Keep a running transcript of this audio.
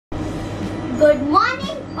Good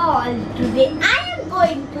morning all. Today I am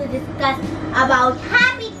going to discuss about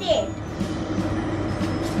habitat,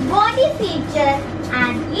 body features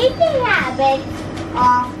and eating habits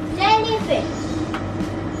of jellyfish.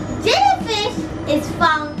 Jellyfish is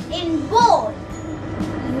found in both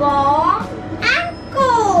warm and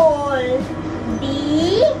cold,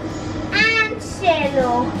 deep and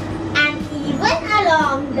shallow, and even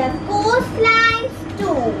along the coastlines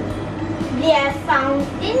too. They are found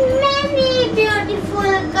in many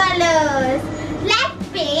beautiful colors like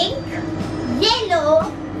pink, yellow,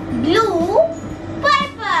 blue,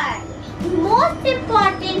 purple. Most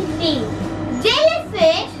importantly,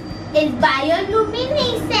 jellyfish is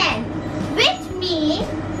bioluminescent, which means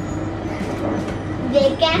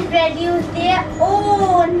they can produce their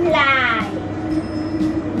own light.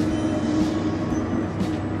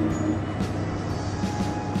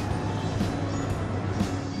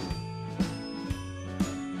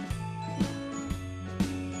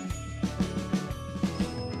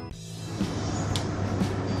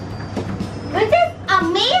 Which is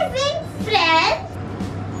amazing, friends.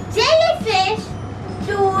 Jellyfish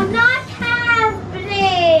do not have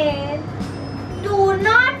brain, do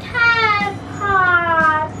not have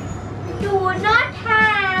heart, do not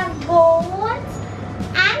have bones,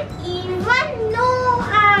 and even no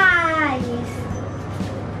eyes.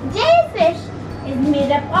 Jellyfish is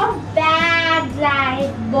made up of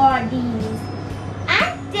bag-like bodies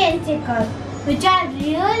and tentacles, which are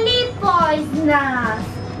really poisonous.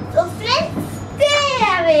 So friends, stay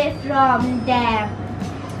away from them.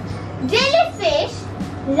 Jellyfish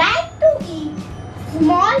like to eat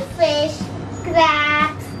small fish,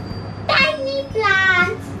 crabs, tiny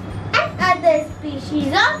plants and other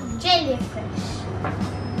species of jellyfish.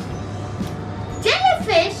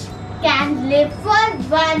 Jellyfish can live for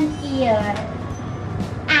 1 year.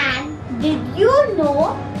 And did you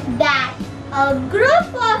know that a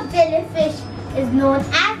group of jellyfish is known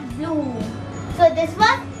as bloom? So this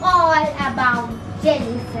was all about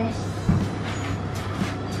jellyfish.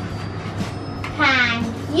 Thank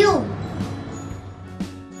you.